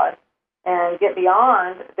our God. And get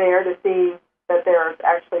beyond there to see that there's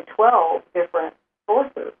actually 12 different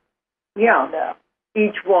sources. Yeah. And,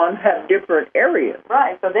 each one had different areas.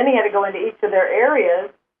 Right. So then he had to go into each of their areas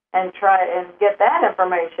and try and get that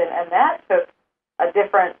information, and that took a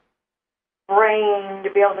different brain to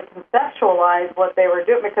be able to conceptualize what they were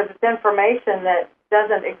doing, because it's information that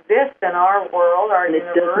doesn't exist in our world, our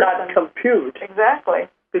universe. It does not compute. Exactly.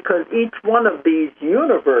 Because each one of these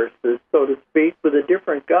universes, so to speak, with a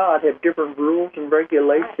different God, have different rules and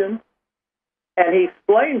regulations. Right. And he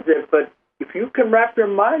explains it, but if you can wrap your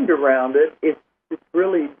mind around it, it's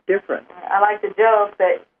really different. I like to joke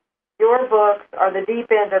that your books are the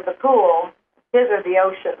deep end of the pool, his are the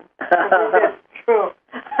ocean. It's true.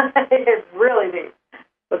 It's really deep.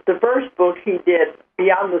 But the first book he did,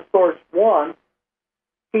 Beyond the Source 1,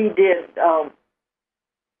 he did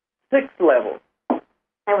 6 levels.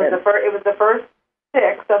 It was the first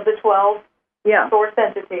 6 of the 12 source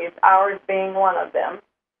entities, ours being one of them.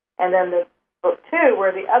 And then the book 2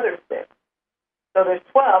 were the other 6. So there's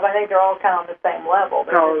 12. I think they're all kind of on the same level.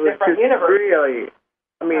 They're different universes. Really,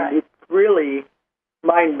 it's really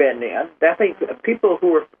mind-bending. I think people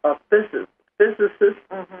who are physicists,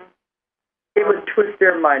 mm-hmm. it would twist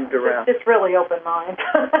their minds around. It's really open mind.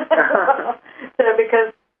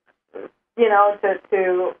 Because,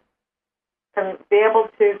 to be able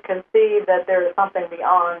to conceive that there is something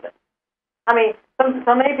beyond. I mean,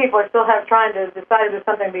 so many people are still trying to decide there's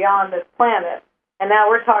something beyond this planet. And now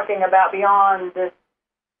we're talking about beyond this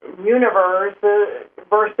universe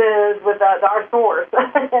versus with our source.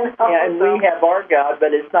 Yeah, and we have our God,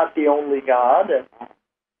 but it's not the only God.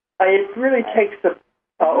 And it really takes an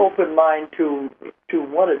open mind to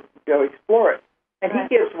want to go explore it. And he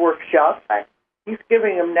gives workshops. He's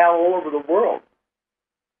giving them now all over the world.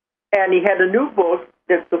 And he had a new book.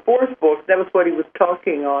 It's the fourth book. That was what he was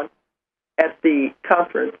talking on at the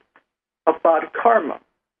conference about karma.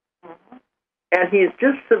 Mm-hmm. And he's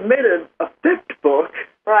just submitted a fifth book.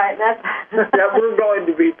 Right. That we're going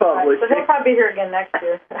to be publishing. Right. So he'll probably be here again next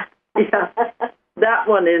year. Yeah. That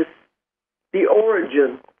one is the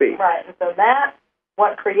origin speech. Right. And so that's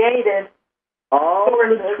what created all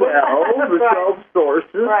sources. the 12, the 12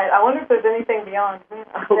 sources. Right. I wonder if there's anything beyond.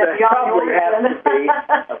 Well, that probably has to be.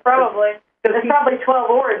 Probably. There's probably 12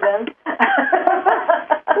 origins.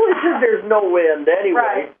 Well, he says there's no end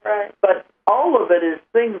anyway. Right. But all of it is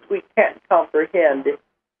things we can't comprehend.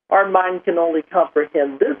 Our mind can only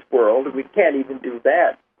comprehend this world, and we can't even do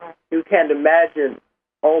that. Right. You can't imagine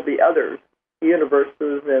all the other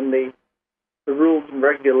universes and the rules and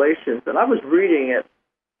regulations. And I was reading it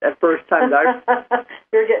that first time.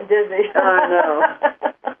 You're getting dizzy. I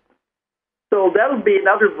know. So that'll be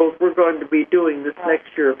another book we're going to be doing this next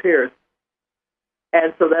year of his.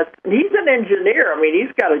 And so he's an engineer. I mean,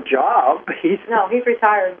 he's got a job. No, he's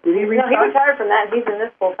retired. Did he retire? No, he retired from that. He's in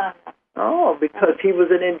this full time. Oh, because he was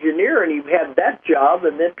an engineer and he had that job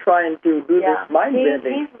and then trying to do this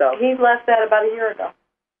mind-bending stuff. He left that about a year ago.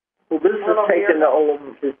 Well, this has taken all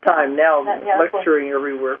of his time now, lecturing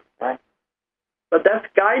everywhere. Right. But that's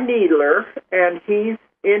Guy Needler, and he's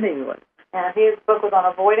in England. And his book was on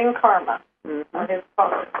avoiding karma. Mm-hmm. On his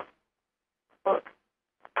book.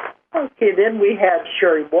 Okay, then we had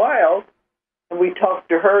Sherry Wild, and we talked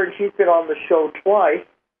to her, and she's been on the show twice.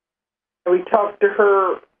 And we talked to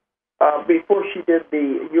her before she did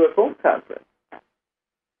the UFO conference.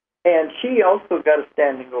 And she also got a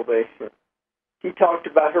standing ovation. She talked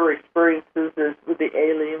about her experiences with the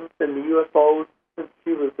aliens and the UFOs since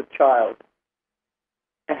she was a child,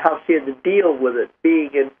 and how she had to deal with it, being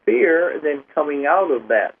in fear and then coming out of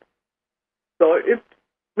that. So it's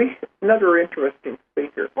another interesting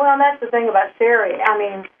speaker. Well, and that's the thing about Sherry. I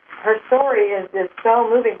mean, her story is so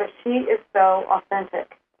moving, but she is so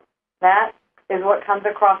authentic. That is what comes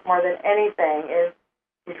across more than anything is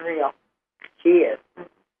she's real. She is.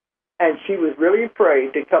 And she was really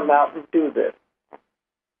afraid to come out and do this.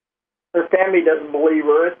 Her family doesn't believe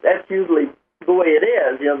her. That's usually the way it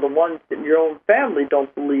is. You know, the ones in your own family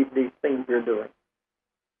don't believe these things you're doing.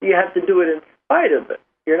 You have to do it in spite of it.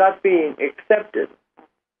 You're not being accepted.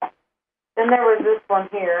 Then there was this one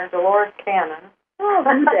here, Dolores Cannon. Oh,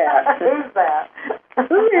 who's that? Who's that?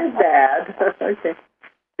 Who is that? Okay.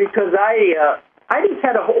 Because I just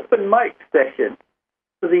had an open mic session.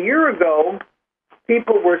 So a year ago,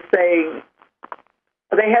 people were saying,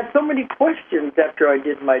 they had so many questions after I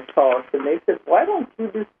did my talk, and they said, why don't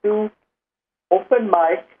you just do open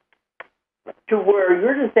mic to where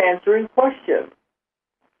you're just answering questions?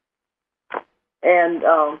 And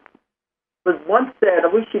but one said,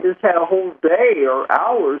 I wish you just had a whole day or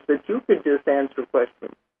hours that you could just answer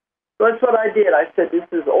questions. So that's what I did. I said, this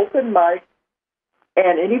is open mic,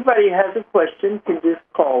 and anybody who has a question can just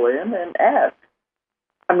call in and ask.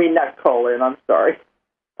 I mean, not call in, I'm sorry.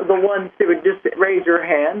 The ones that would just raise their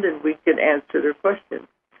hand and we could answer their questions.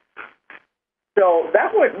 So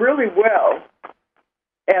that went really well.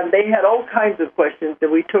 And they had all kinds of questions,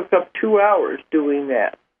 and we took up 2 hours doing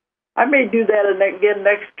that. I may do that again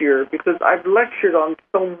next year because I've lectured on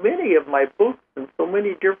so many of my books and so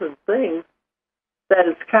many different things that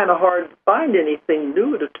it's kind of hard to find anything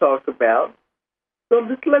new to talk about. So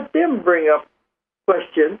just let them bring up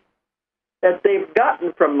questions that they've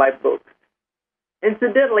gotten from my books.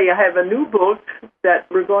 Incidentally, I have a new book that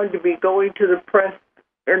we're going to be going to the press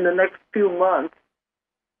in the next few months.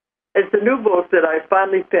 It's a new book that I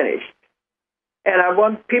finally finished. And I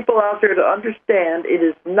want people out there to understand it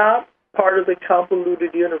is not part of the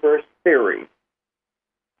convoluted universe theory.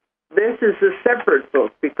 This is a separate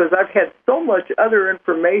book because I've had so much other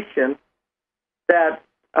information that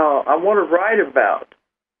I want to write about.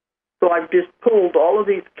 So I've just pulled all of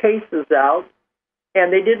these cases out,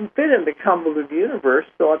 and they didn't fit in the convoluted universe,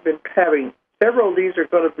 so I've been having several of these are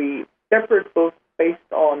going to be separate books based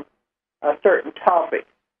on a certain topic.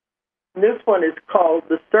 And this one is called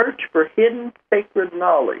The Search for Hidden Sacred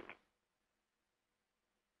Knowledge.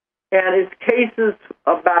 And it's cases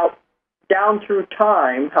about down through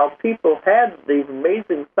time how people had these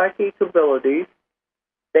amazing psychic abilities.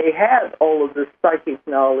 They had all of this psychic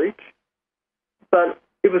knowledge, but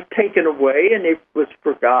it was taken away and it was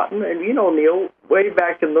forgotten. And, you know, in the old, way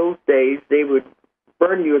back in those days, they would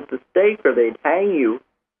burn you at the stake or they'd hang you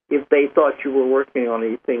if they thought you were working on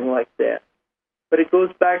anything like that. But it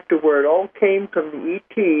goes back to where it all came from the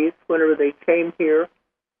ETs, whenever they came here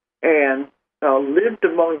and lived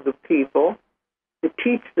among the people to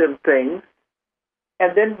teach them things.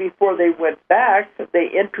 And then before they went back, they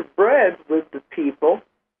interbred with the people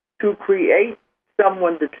to create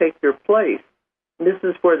someone to take their place. And this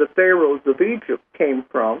is where the pharaohs of Egypt came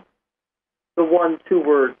from, the ones who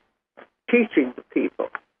were teaching the people.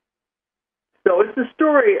 So it's a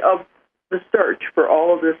story of the search for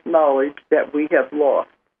all of this knowledge that we have lost.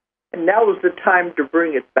 And now is the time to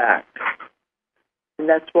bring it back. And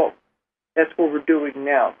that's what we're doing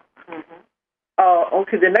now.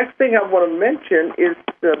 Okay, the next thing I want to mention is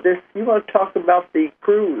this. You want to talk about the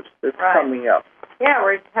cruise that's coming up. Yeah,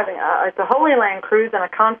 we're having it's a Holy Land cruise and a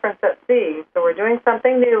conference at sea. So we're doing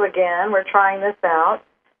something new again. We're trying this out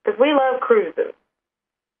because we love cruises.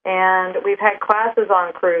 And we've had classes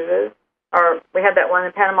on cruises, or we had that one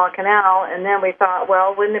in Panama Canal, and then we thought,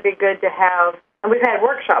 well, wouldn't it be good to have, and we've had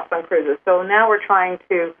workshops on cruises. So now we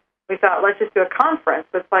thought, let's just do a conference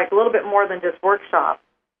that's like a little bit more than just workshops.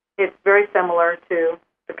 It's very similar to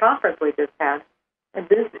the conference we just had. And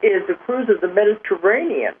this is a cruise of the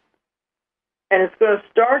Mediterranean. And it's going to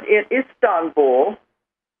start in Istanbul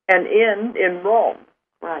and end in Rome.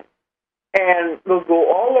 Right. And we'll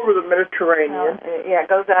go all over the Mediterranean. Yeah, it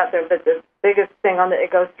goes out there, but the biggest thing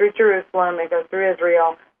it goes through Jerusalem, it goes through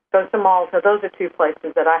Israel, goes to Malta. Those are two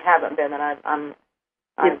places that I haven't been, and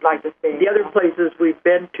I'd like to see. The other places we've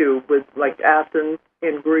been to, with like Athens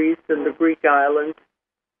in Greece and the Greek islands,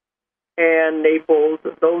 and Naples,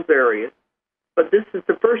 those areas. But this is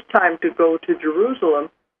the first time to go to Jerusalem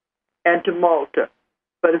and to Malta.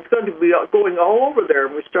 But it's going to be going all over there.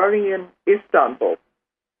 We're starting in Istanbul.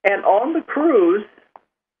 And on the cruise,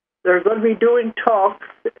 they're going to be doing talks,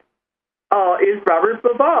 is Robert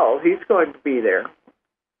Babal. He's going to be there.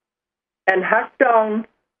 And Hakdan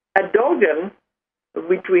Adogan,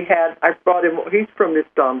 which we had, I brought him, he's from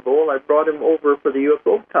Istanbul. I brought him over for the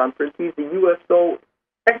UFO conference. He's a UFO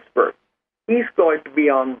expert. He's going to be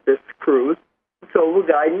on this cruise. So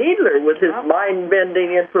Guy Needler with his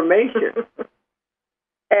mind-bending information.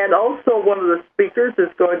 And also one of the speakers is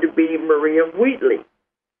going to be Maria Wheatley,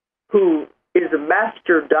 who is a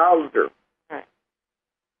master dowser. Right.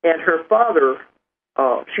 And her father,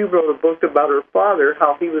 she wrote a book about her father,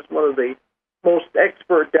 how he was one of the most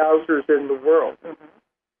expert dowsers in the world. Mm-hmm.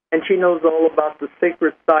 And she knows all about the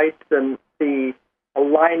sacred sites and the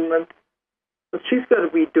alignment. So she's going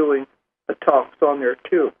to be doing the talks on there,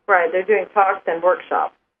 too. Right, they're doing talks and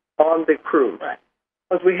workshops. On the cruise. Right.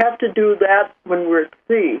 Because we have to do that when we're at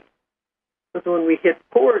sea. Because when we hit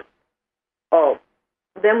port,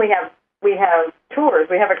 then we have tours,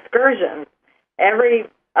 we have excursions.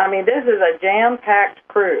 This is a jam-packed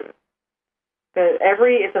cruise.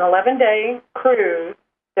 It's an 11-day cruise.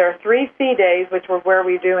 There are 3 sea days, which were where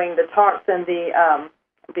we're doing the talks and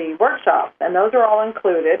the workshops, and those are all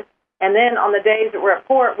included. And then on the days that we're at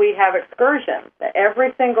port, we have excursions.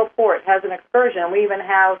 Every single port has an excursion. We even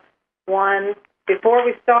have one before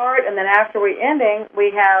we start, and then after we're ending,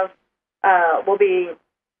 we have we'll be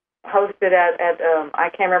hosted at I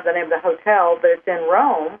can't remember the name of the hotel, but it's in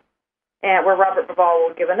Rome, and where Robert Babal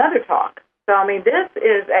will give another talk. So, this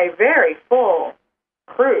is a very full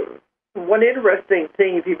cruise. One interesting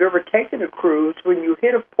thing, if you've ever taken a cruise, when you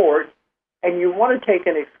hit a port and you want to take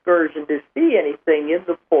an excursion to see anything in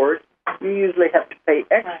the port, you usually have to pay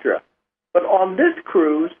extra. Right. But on this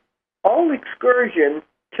cruise, all excursions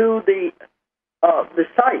to the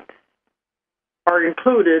sites are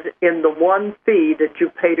included in the one fee that you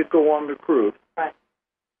pay to go on the cruise. Right.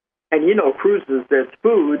 And cruises, there's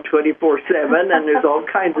food 24/7, and there's all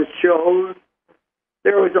kinds of shows.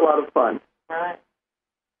 They're always a lot of fun. Right.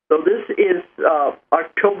 So this is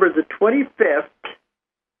October the 25th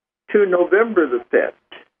to November the 5th,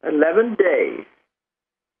 11 days.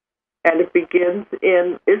 And it begins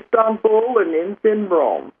in Istanbul and ends in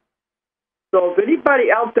Rome. So if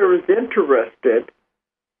anybody out there is interested,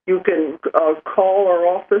 you can call our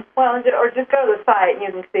office. Well, or just go to the site and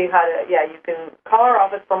you can see how to, you can call our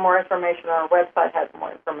office for more information. Our website has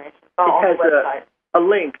more information. It's all on the website. A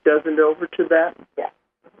link, doesn't it, over to that? Yeah.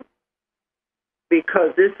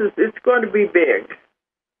 Because it's going to be big.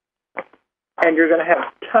 And you're going to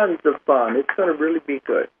have tons of fun. It's going to really be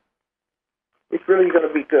good. It's really going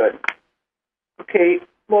to be good. Okay,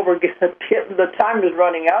 well, the time is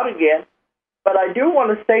running out again, but I do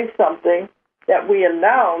want to say something that we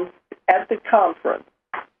announced at the conference.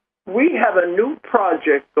 We have a new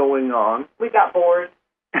project going on. We got bored.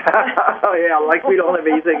 Like we don't have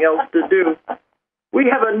anything else to do. We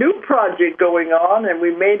have a new project going on, and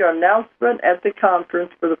we made an announcement at the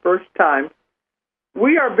conference for the first time.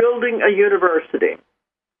 We are building a university.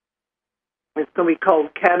 It's going to be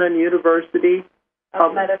called Canon University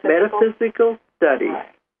of Metaphysical Studies.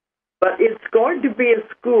 Right. But it's going to be a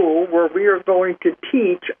school where we are going to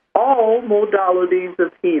teach all modalities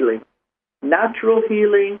of healing, natural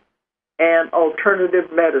healing and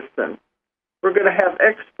alternative medicine. We're going to have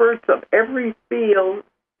experts of every field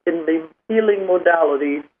in the healing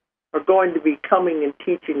modalities are going to be coming and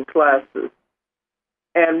teaching classes.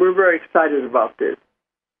 And we're very excited about this.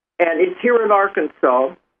 And it's here in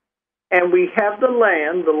Arkansas, and we have the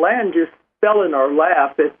land. The land just fell in our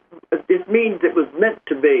lap. It means it was meant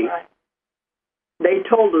to be. Right. They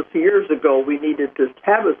told us years ago we needed to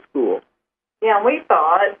have a school. Yeah, we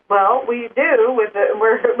thought, well, we do with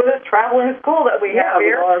the traveling school that we have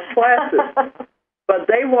here. Yeah, with our classes. But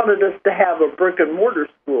they wanted us to have a brick-and-mortar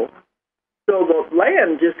school. So the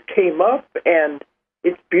land just came up, and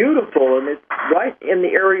it's beautiful, and it's right in the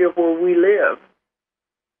area where we live.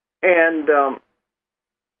 And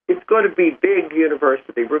it's going to be big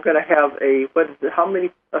university. We're going to have how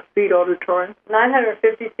many seat auditorium?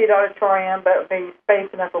 950-seat auditorium, but it'll be space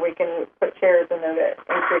enough where we can put chairs in there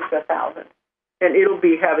to increase to 1,000. And it'll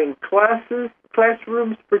be having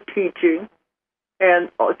classrooms for teaching, and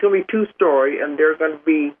it's going to be 2-story, and there are going to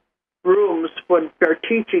be rooms when they're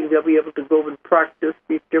teaching, they'll be able to go and practice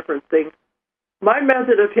these different things. My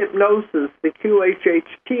method of hypnosis, the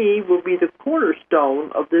QHHT, will be the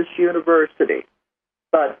cornerstone of this university,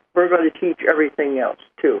 but we're going to teach everything else,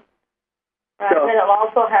 too. Right, so, and it'll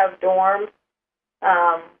also have dorms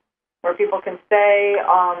where people can stay,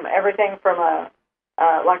 everything from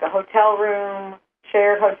like a hotel room,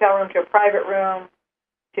 shared hotel room, to a private room,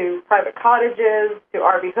 to private cottages, to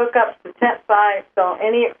RV hookups, to tent sites. So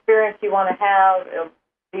any experience you want to have, it'll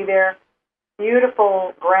be there.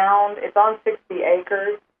 Beautiful ground. It's on 60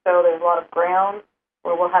 acres, so there's a lot of ground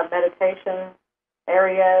where we'll have meditation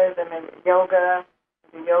areas and then yoga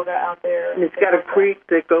out there. And it's got a creek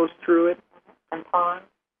that goes through it. And ponds.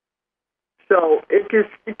 So it's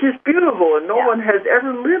just beautiful, and no one has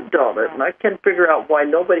ever lived on it, and I can't figure out why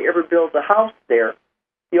nobody ever built a house there.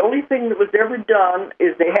 The only thing that was ever done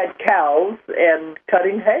is they had cows and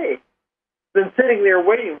cutting hay. Been sitting there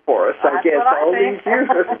waiting for us, I guess, all these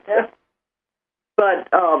years. But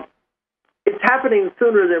it's happening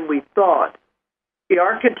sooner than we thought. The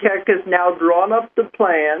architect has now drawn up the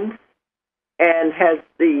plans and has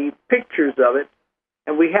the pictures of it.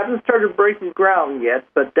 And we haven't started breaking ground yet,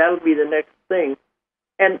 but that'll be the next thing.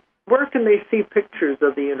 And where can they see pictures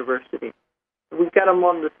of the university? Have we got them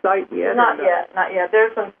on the site yet? Not yet.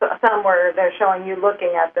 There's some where they're showing you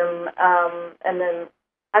looking at them, and then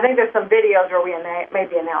I think there's some videos where we made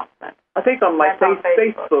the announcement. I think on my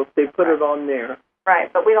Facebook they put it on there.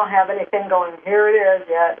 Right, but we don't have anything going, here it is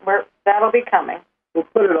yet. That'll be coming. We'll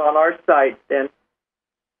put it on our site then.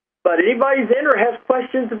 But anybody's in or has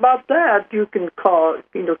questions about that, you can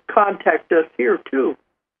contact us here too.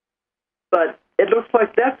 But it looks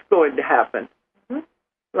like that's going to happen.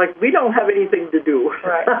 Mm-hmm. Like we don't have anything to do.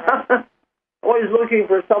 Right. Always looking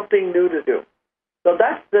for something new to do. So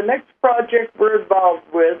that's the next project we're involved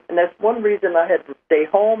with, and that's one reason I had to stay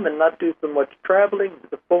home and not do so much traveling,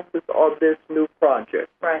 to focus on this new project.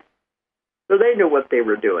 Right. So they knew what they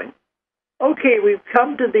were doing. Okay, we've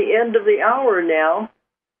come to the end of the hour now.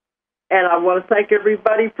 And I want to thank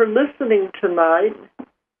everybody for listening tonight.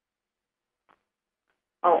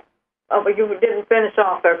 Oh, but you didn't finish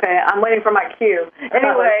off, okay? I'm waiting for my cue.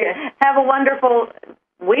 Anyway, okay. Have a wonderful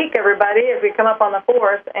week, everybody, as we come up on the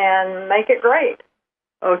 4th, and make it great.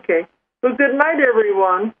 Okay. Well, good night,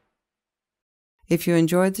 everyone. If you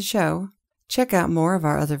enjoyed the show, check out more of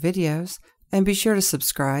our other videos, and be sure to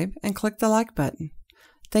subscribe and click the like button.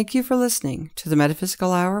 Thank you for listening to the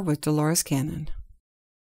Metaphysical Hour with Dolores Cannon.